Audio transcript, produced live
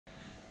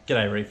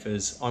G'day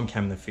Reefers, I'm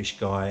Cam the Fish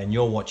Guy and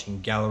you're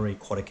watching Gallery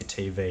Aquatica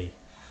TV.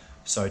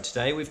 So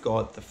today we've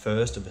got the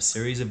first of a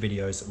series of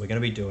videos that we're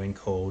going to be doing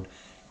called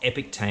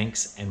Epic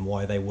Tanks and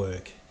Why They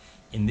Work.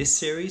 In this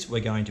series we're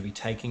going to be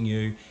taking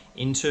you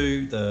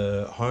into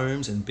the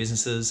homes and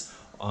businesses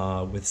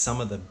with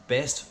some of the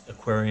best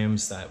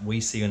aquariums that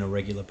we see on a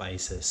regular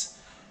basis.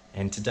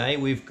 And today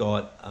we've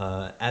got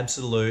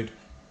absolute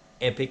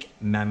epic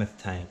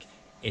mammoth tank.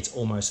 It's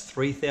almost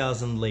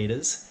 3,000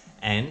 litres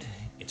and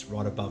it's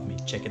right above me.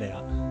 Check it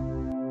out.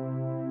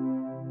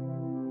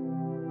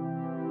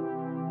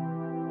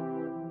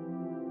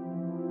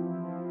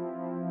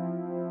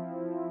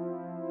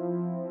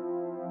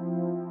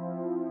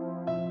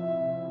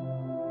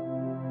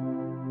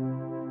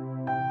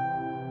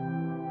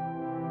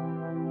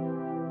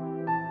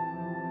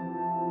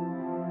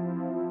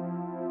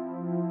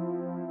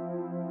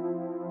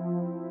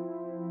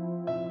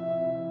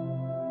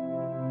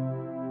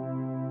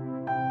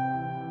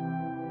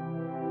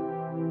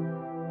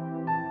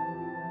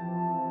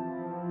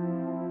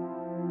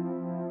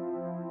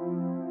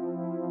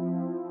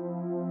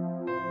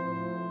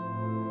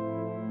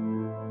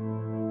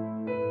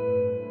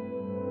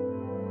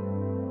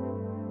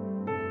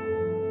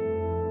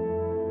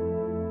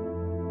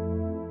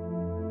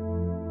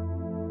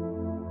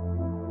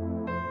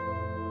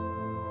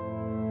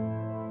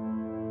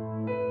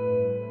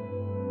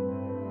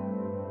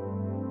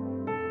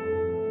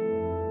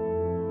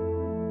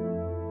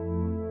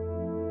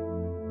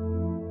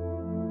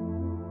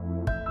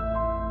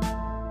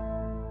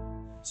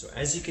 So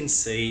as you can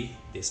see,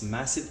 this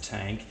massive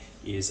tank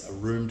is a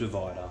room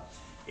divider.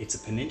 It's a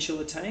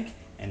peninsula tank,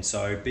 and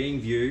so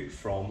being viewed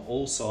from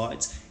all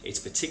sides, it's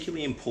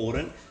particularly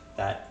important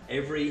that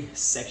every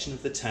section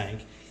of the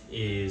tank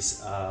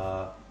is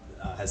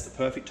has the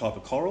perfect type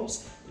of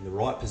corals in the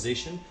right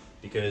position,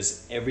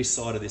 because every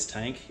side of this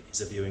tank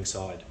is a viewing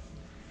side.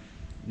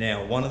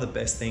 Now, one of the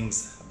best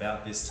things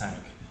about this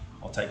tank,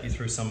 I'll take you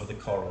through some of the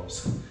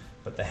corals,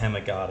 but the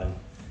hammer garden.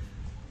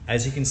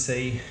 As you can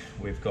see,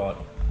 we've got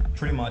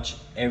pretty much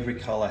every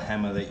color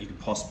hammer that you could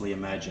possibly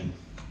imagine.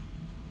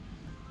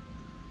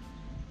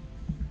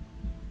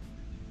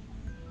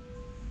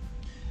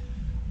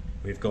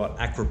 We've got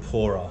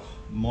Acropora,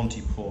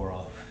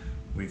 Montipora,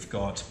 we've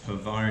got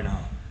Pavona,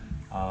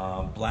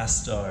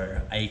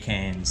 Blasto,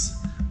 Acans,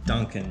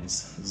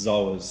 Duncans,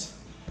 Zoas.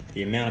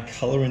 The amount of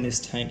color in this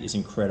tank is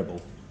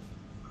incredible.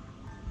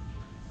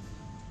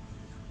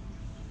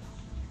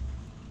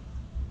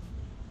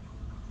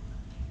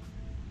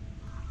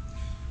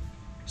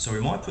 So we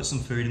might put some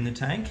food in the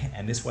tank,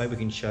 and this way we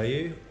can show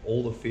you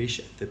all the fish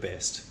at the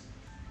best.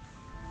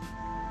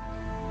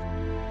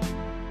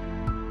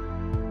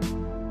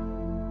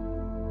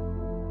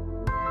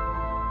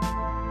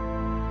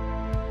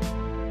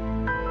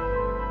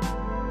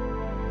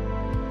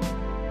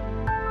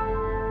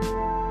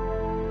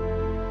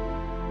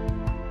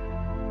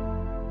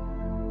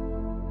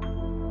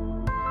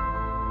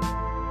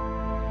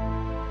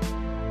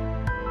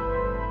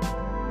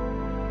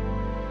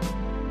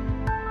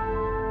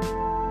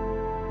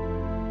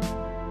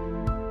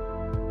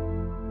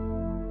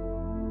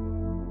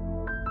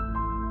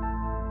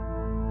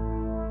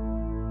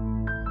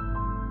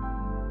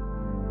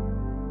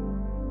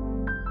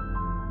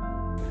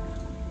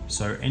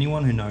 So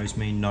anyone who knows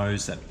me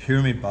knows that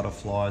pyramid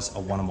butterflies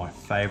are one of my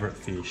favorite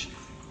fish,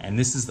 and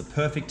this is the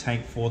perfect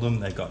tank for them.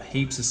 They've got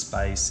heaps of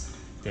space,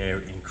 they're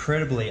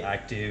incredibly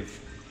active.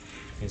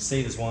 You can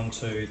see there's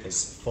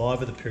there's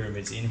 5 of the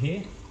pyramids in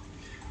here.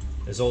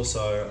 There's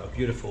also a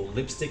beautiful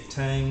lipstick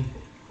tang,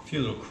 a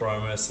few little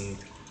chromis, and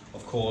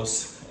of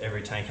course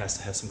every tank has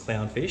to have some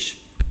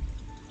clownfish.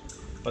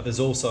 But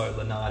there's also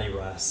Lenardi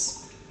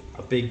wrasse,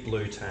 a big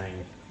blue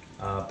tang,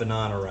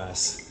 banana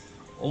wrasse,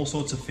 all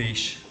sorts of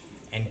fish.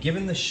 And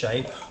given the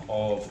shape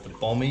of the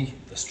bommy,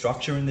 the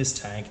structure in this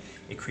tank,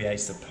 it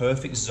creates the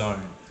perfect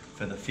zone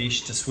for the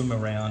fish to swim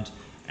around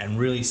and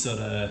really sort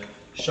of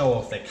show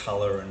off their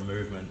color and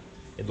movement.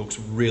 It looks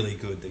really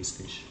good, these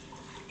fish.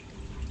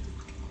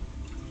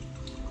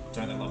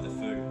 Don't they love the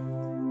food?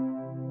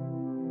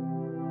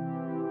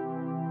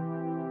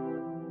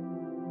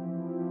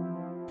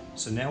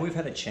 So now we've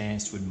had a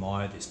chance to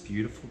admire this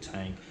beautiful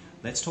tank,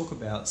 let's talk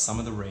about some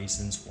of the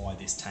reasons why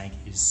this tank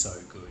is so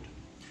good.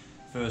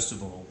 First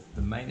of all,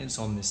 the maintenance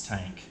on this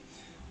tank.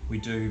 We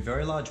do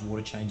very large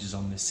water changes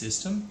on this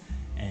system,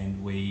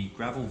 and we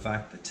gravel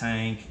vac the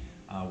tank.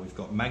 We've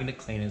got magnet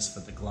cleaners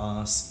for the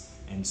glass,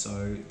 and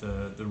so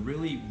the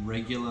really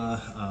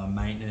regular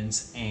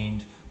maintenance,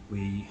 and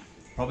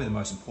probably the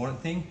most important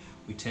thing,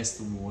 we test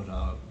the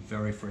water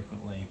very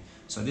frequently.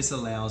 So this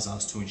allows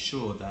us to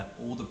ensure that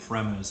all the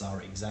parameters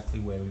are exactly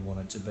where we want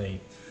it to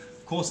be.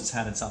 Of course, it's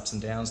had its ups and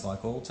downs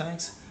like all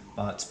tanks,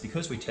 but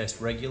because we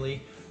test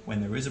regularly, when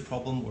there is a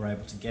problem, we're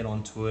able to get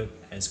onto it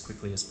as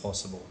quickly as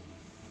possible.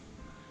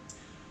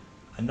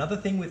 Another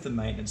thing with the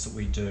maintenance that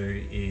we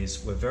do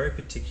is we're very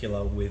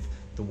particular with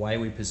the way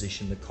we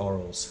position the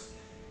corals.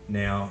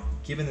 Now,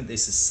 given that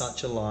this is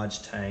such a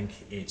large tank,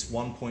 it's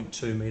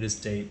 1.2 meters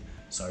deep,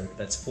 so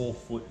that's 4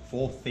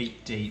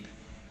 feet deep,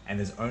 and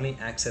there's only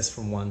access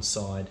from one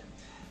side.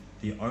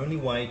 The only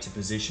way to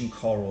position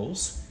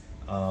corals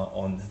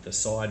on the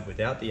side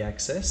without the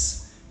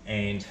access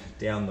and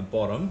down the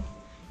bottom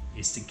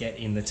is to get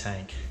in the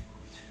tank.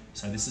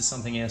 So this is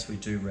something else we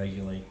do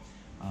regularly.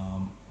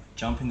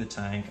 Jump in the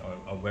tank,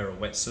 I wear a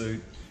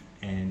wetsuit,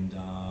 and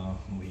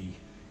we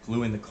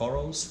glue in the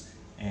corals,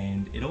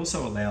 and it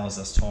also allows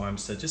us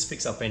times to just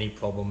fix up any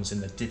problems in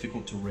the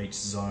difficult to reach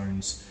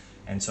zones.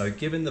 And so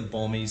given the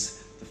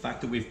bommies, the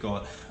fact that we've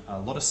got a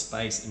lot of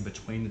space in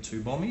between the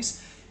two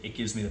bommies, it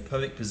gives me the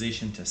perfect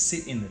position to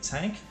sit in the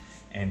tank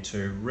and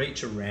to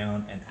reach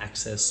around and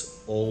access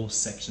all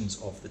sections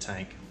of the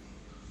tank.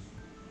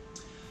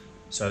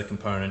 So the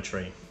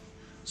componentry.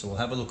 So we'll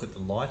have a look at the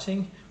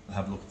lighting, we'll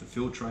have a look at the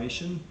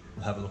filtration,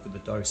 we'll have a look at the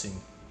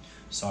dosing.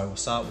 So we'll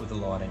start with the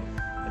lighting.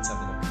 Let's have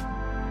a look.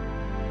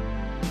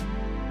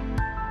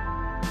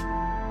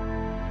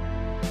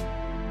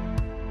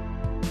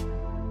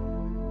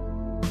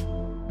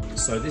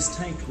 So this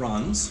tank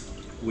runs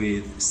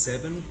with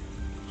 7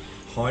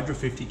 Hydra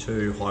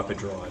 52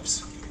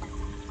 hyperdrives.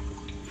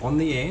 On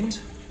the end,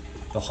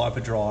 the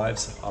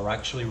hyperdrives are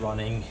actually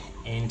running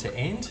end to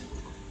end,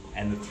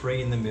 and the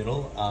 3 in the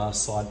middle are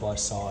side by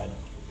side.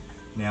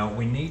 Now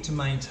we need to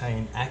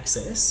maintain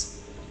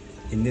access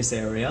in this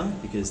area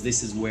because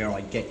this is where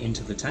I get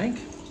into the tank.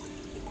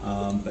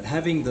 But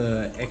having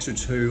the extra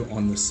 2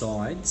 on the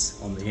sides,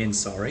 on the end,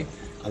 sorry,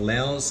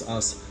 allows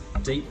us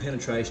deep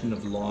penetration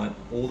of light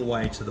all the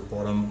way to the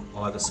bottom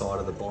either side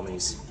of the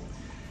bommies.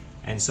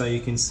 And so you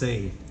can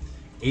see,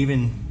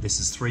 even this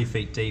is 3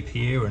 feet deep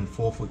here and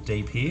 4 foot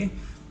deep here,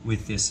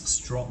 with these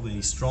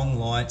strong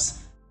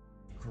lights,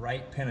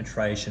 great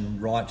penetration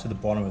right to the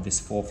bottom of this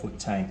 4 foot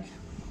tank.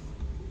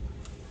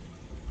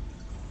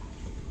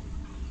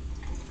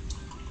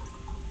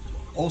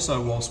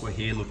 Also, whilst we're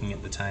here looking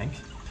at the tank,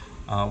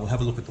 we'll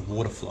have a look at the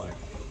water flow.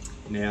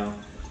 Now,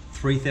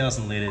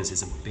 3,000 litres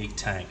is a big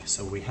tank,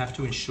 so we have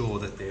to ensure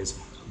that there's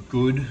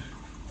good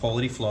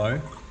quality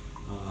flow,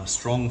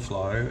 strong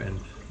flow, and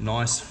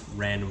nice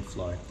random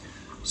flow.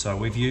 So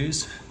we've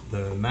used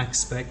the Max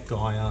Spec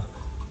Gaia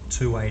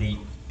 280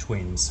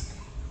 twins.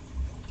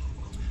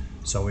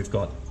 So we've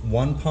got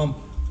 1 pump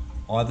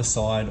either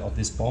side of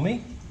this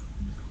bommy,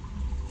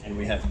 and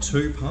we have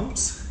 2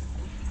 pumps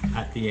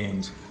at the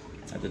end,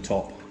 at the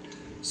top.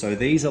 So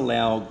these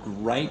allow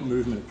great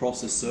movement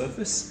across the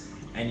surface,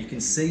 and you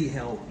can see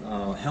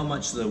how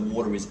much the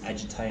water is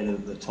agitated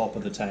at the top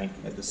of the tank,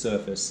 at the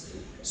surface.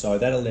 So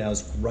that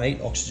allows great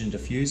oxygen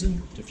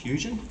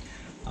diffusion.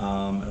 It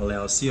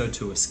allows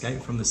CO2 escape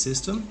from the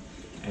system,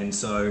 and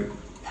so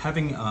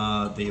having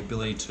the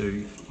ability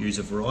to use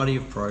a variety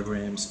of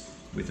programs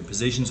with the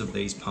positions of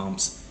these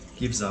pumps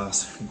gives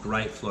us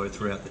great flow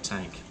throughout the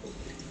tank.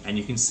 And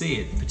you can see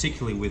it,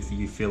 particularly with the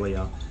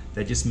Euphilia,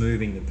 they're just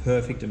moving the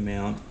perfect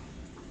amount.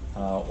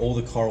 All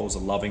the corals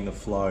are loving the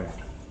flow.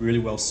 Really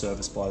well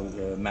serviced by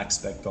the Max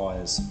Spec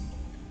Gaias.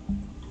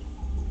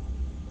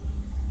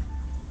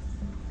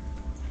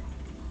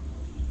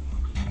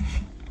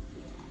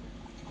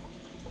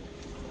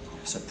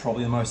 So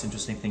probably the most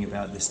interesting thing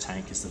about this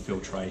tank is the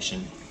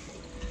filtration.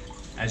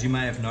 As you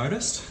may have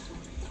noticed,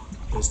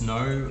 there's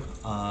no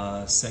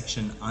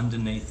section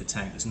underneath the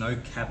tank. There's no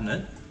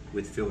cabinet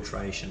with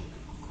filtration.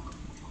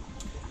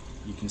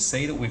 You can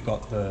see that we've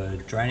got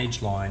the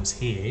drainage lines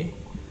here,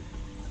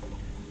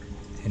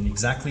 and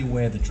exactly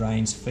where the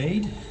drains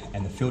feed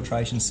and the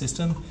filtration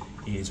system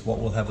is what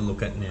we'll have a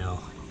look at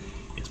now.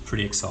 It's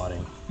pretty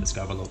exciting. Let's go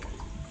have a look.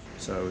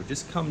 So we've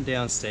just come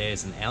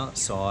downstairs and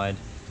outside,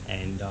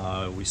 and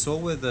we saw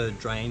where the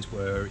drains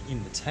were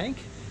in the tank,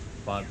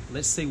 but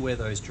let's see where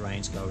those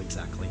drains go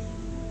exactly.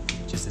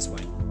 Just this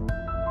way.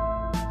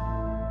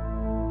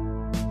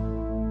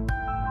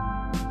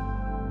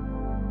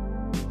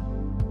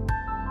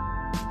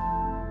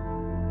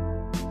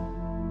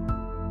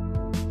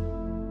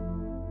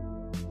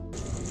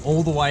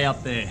 All the way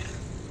up there.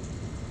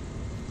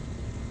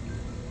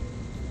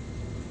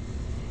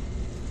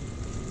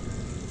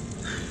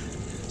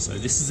 So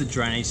this is the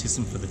drainage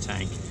system for the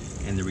tank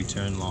and the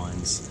return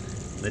lines.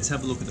 Let's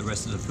have a look at the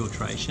rest of the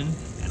filtration,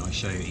 and I'll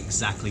show you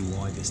exactly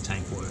why this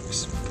tank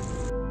works.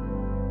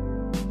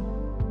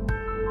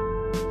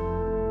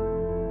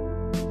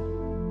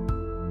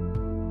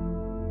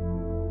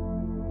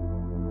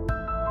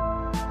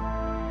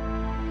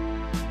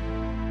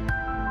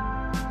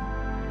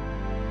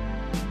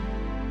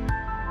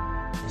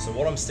 So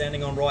what I'm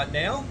standing on right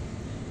now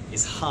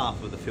is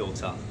half of the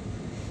filter.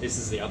 This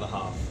is the other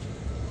half.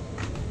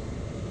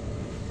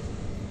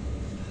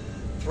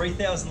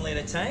 3,000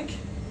 litre tank,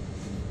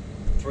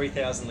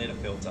 3,000 litre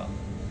filter.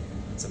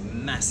 It's a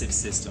massive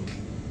system.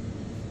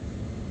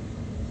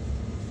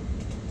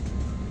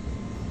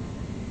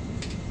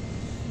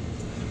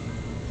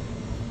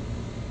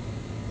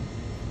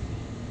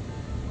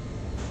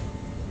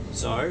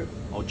 So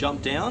I'll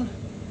jump down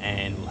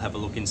and we'll have a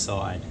look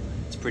inside.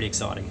 It's pretty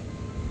exciting.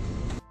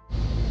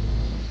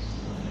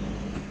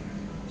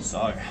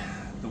 So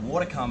the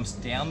water comes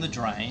down the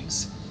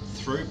drains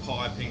through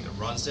piping that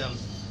runs down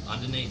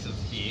underneath of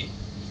here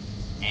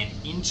and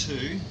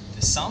into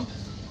the sump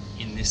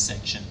in this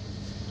section.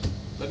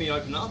 Let me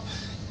open up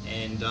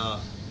and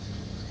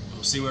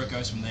we'll see where it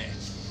goes from there.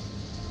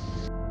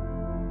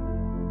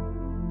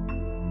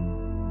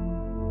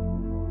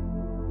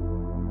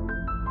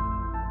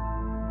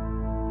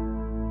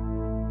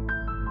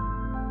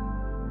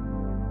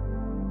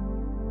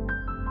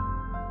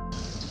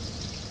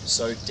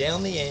 So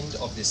down the end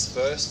of this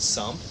first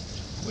sump,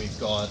 we've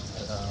got,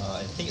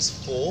 I think it's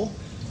 4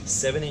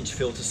 7-inch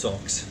filter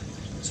socks.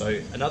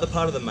 So another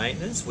part of the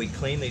maintenance, we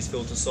clean these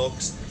filter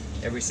socks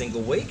every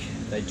single week.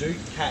 They do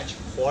catch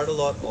quite a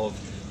lot of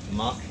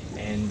muck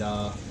and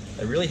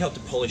they really help to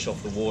polish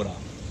off the water.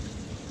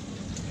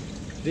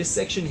 This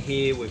section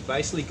here, we've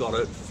basically got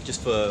it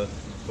just for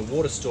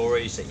water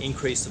storage to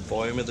increase the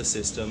volume of the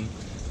system,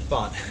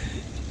 but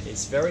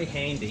it's very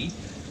handy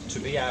to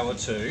be able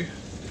to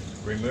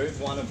remove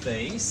one of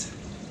these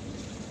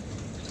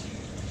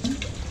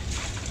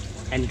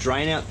and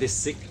drain out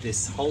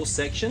this whole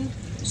section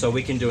so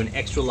we can do an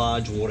extra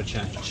large water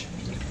change.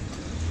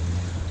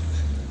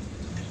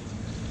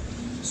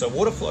 So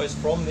water flows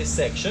from this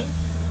section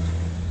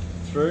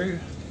through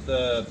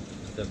the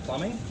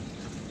plumbing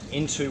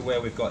into where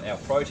we've got our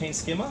protein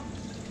skimmer.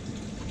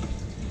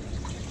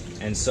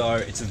 And so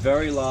it's a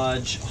very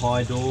large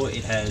high door.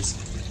 It has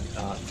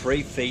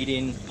 3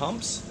 feed-in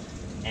pumps,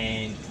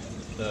 and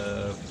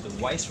the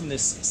waste from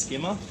this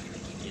skimmer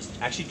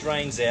actually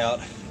drains out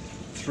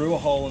through a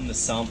hole in the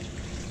sump,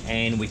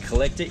 and we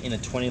collect it in a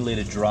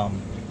 20-litre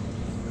drum.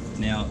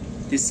 Now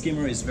this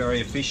skimmer is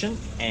very efficient,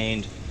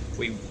 and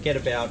we get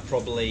about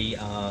probably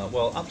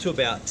well, up to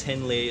about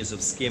 10 litres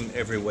of skim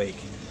every week,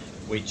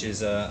 which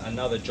is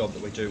another job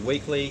that we do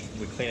weekly.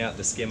 We clean out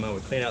the skimmer, we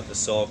clean out the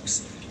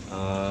socks,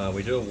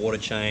 we do a water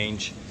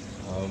change.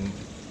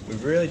 We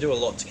really do a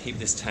lot to keep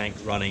this tank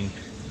running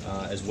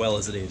as well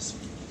as it is.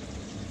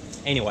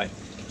 Anyway,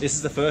 this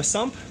is the first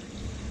sump.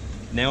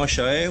 Now I'll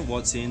show you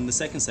what's in the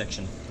second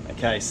section.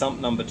 Okay,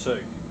 sump number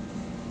 2.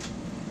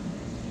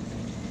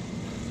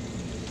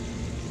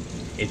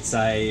 It's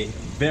a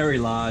very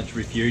large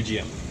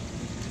refugium.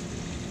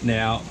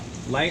 Now,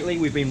 lately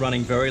we've been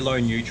running very low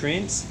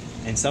nutrients,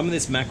 and some of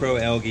this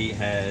macroalgae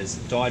has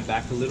died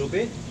back a little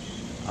bit,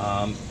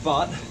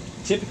 but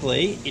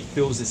typically it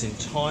fills this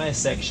entire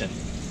section.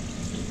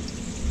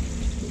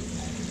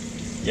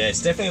 Yeah,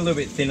 it's definitely a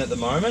little bit thin at the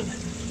moment,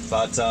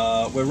 but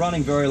we're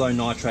running very low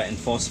nitrate and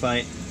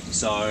phosphate,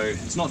 so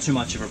it's not too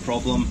much of a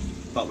problem.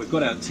 But we've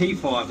got our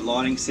T5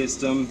 lighting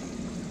system,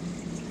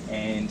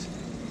 and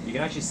you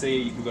can actually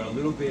see we've got a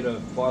little bit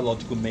of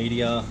biological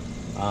media.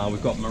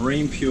 We've got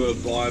marine pure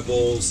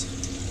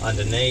bioballs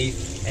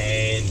underneath,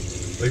 and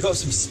we've got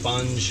some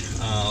sponge.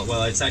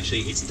 Well, it's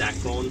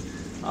Dacron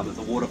that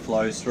the water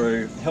flows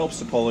through. It helps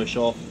to polish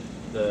off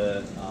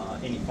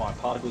any fine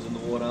particles in the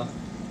water,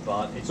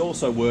 but it's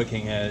also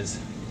working as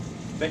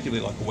effectively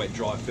like a wet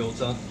dry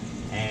filter,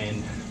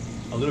 and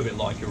a little bit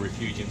like a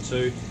refugium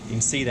too. You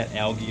can see that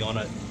algae on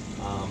it,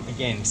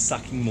 again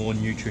sucking more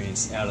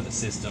nutrients out of the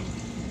system.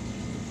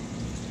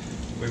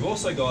 We've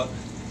also got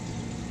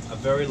a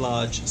very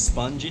large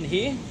sponge in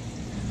here,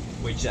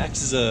 which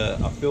acts as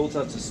a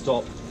filter to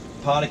stop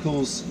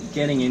particles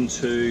getting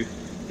into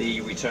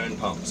the return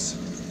pumps.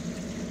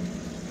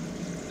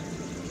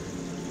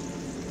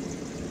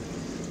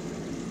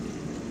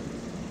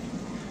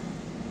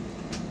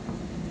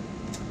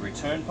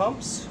 Return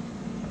pumps,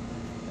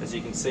 as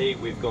you can see,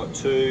 we've got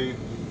 2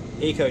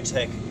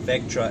 Ecotech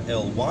Vectra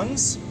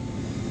L1s.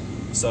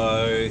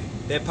 So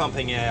they're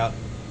pumping out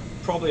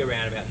probably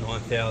around about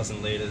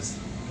 9,000 litres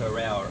per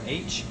hour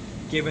each.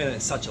 Given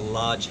it's such a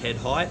large head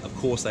height, of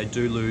course they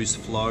do lose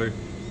flow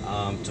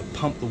to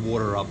pump the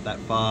water up that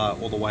far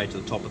all the way to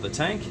the top of the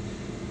tank.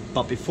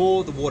 But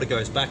before the water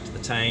goes back to the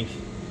tank,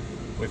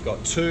 we've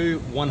got 2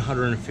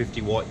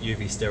 150 watt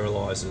UV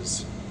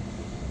sterilizers.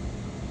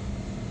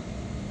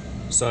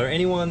 So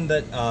anyone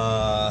that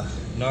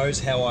knows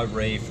how I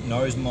reef,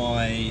 knows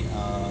my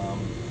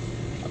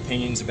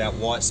opinions about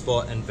white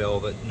spot and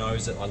velvet,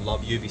 knows that I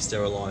love UV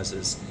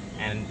sterilizers.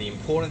 And the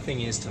important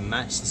thing is to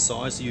match the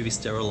size of the UV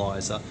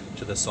sterilizer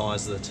to the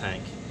size of the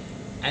tank.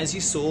 As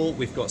you saw,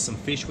 we've got some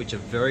fish which are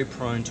very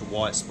prone to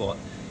white spot.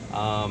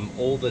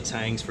 All the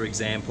tanks, for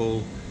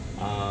example,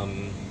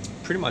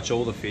 pretty much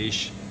all the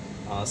fish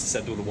are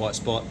susceptible to white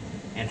spot.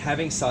 And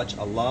having such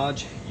a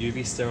large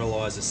UV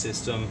sterilizer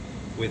system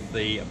with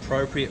the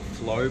appropriate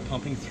flow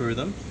pumping through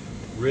them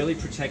really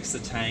protects the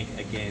tank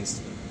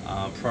against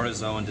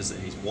protozoan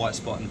disease, white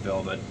spot and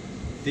velvet.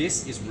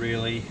 This is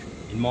really,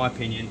 in my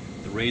opinion,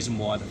 the reason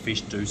why the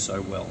fish do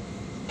so well.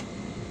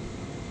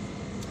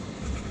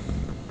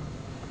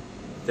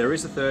 There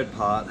is a third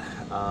part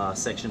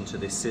section to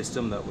this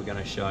system that we're going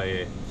to show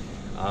you.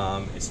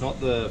 It's not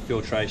the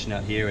filtration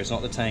out here, it's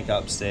not the tank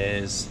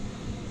upstairs,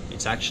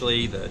 it's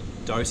actually the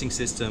dosing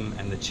system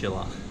and the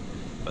chiller.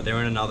 But they're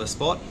in another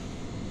spot,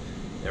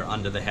 they're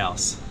under the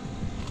house.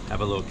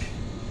 Have a look.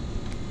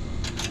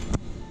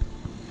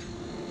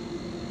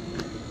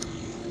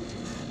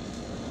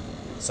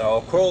 So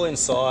I'll crawl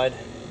inside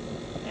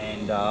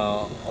and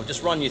I'll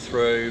just run you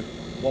through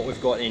what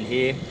we've got in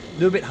here.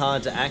 little bit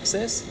hard to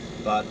access,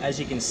 but as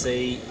you can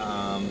see,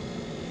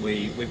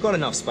 we've got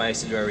enough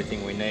space to do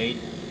everything we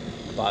need,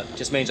 but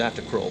just means I have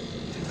to crawl.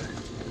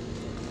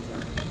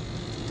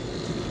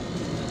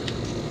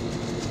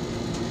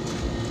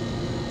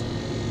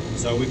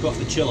 So we've got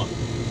the chiller.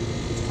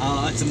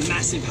 It's a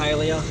massive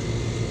hailia.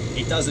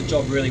 It does the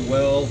job really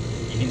well.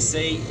 You can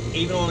see,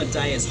 even on a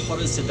day as hot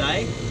as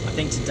today, I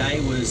think today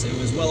it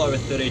was well over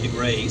 30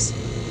 degrees.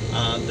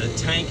 The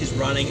tank is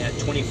running at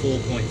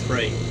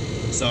 24.3,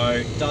 so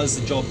it does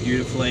the job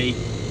beautifully.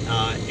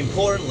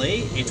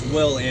 Importantly, it's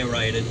well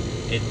aerated.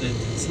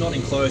 It's not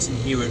enclosed in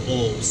here at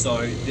all,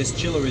 so this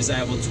chiller is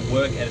able to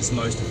work at its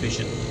most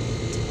efficient.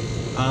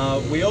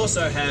 We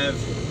also have,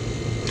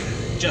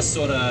 just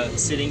sort of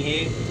sitting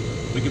here,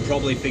 we could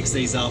probably fix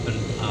these up and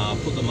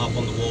put them up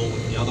on the wall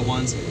with the other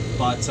ones,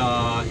 but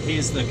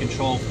here's the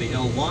control for the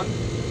L1,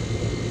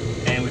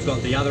 and we've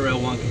got the other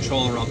L1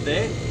 controller up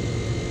there.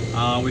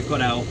 We've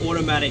got our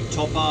automatic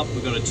top up,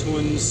 we've got a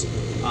Twins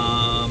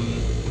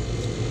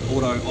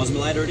auto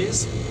osmolator it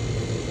is.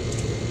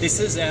 This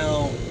is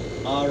our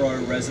RO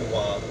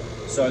reservoir.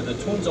 So the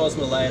Twins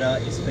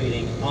osmolator is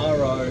feeding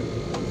RO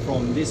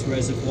from this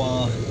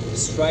reservoir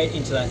straight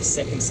into that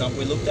second sump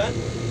we looked at.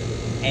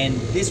 And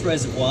this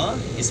reservoir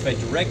is fed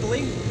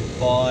directly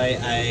by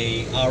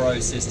a RO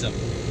system.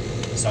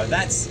 So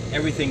that's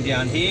everything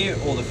down here,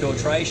 all the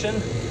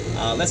filtration.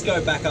 Let's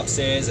go back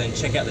upstairs and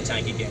check out the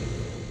tank again.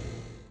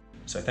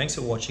 So thanks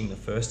for watching the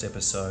first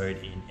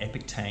episode in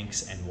Epic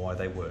Tanks and Why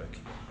They Work.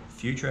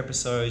 Future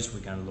episodes,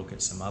 we're going to look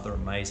at some other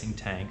amazing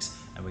tanks,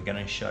 and we're going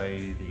to show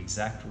you the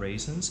exact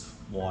reasons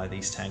why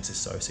these tanks are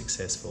so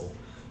successful.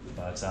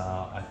 But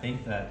I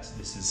think that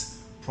this is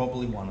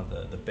probably one of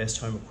the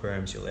best home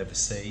aquariums you'll ever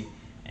see,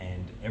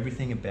 and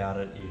everything about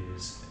it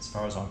is, as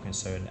far as I'm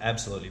concerned,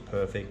 absolutely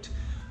perfect.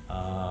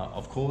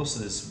 Of course,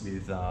 as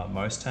with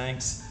most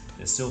tanks,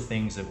 there's still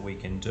things that we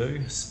can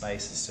do,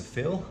 spaces to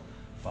fill,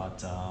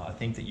 but I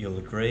think that you'll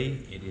agree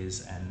it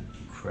is an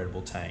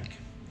incredible tank.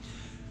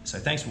 So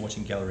thanks for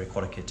watching Gallery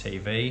Aquatica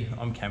TV.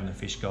 I'm Cam the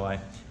Fish Guy,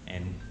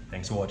 and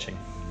thanks for watching.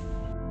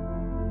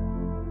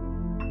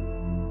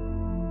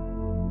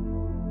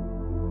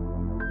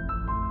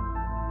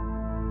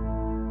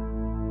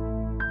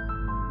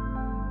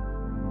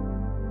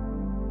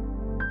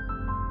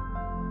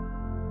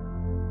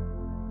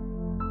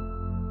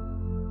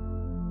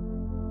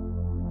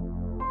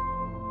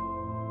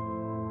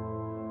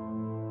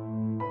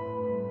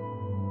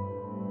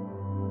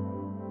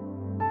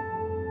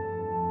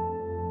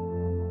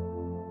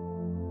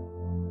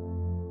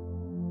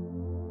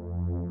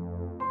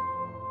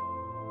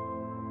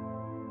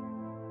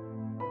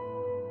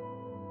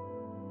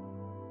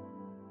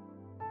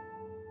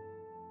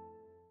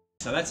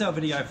 So that's our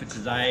video for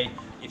today.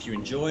 If you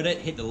enjoyed it,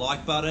 hit the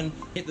like button,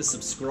 hit the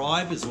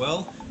subscribe as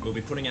well. We'll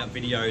be putting out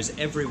videos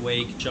every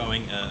week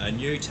showing a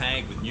new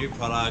tank with new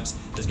products.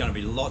 There's going to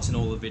be lots in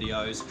all the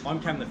videos.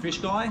 I'm Cam the Fish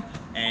Guy,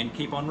 and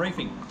keep on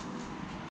reefing.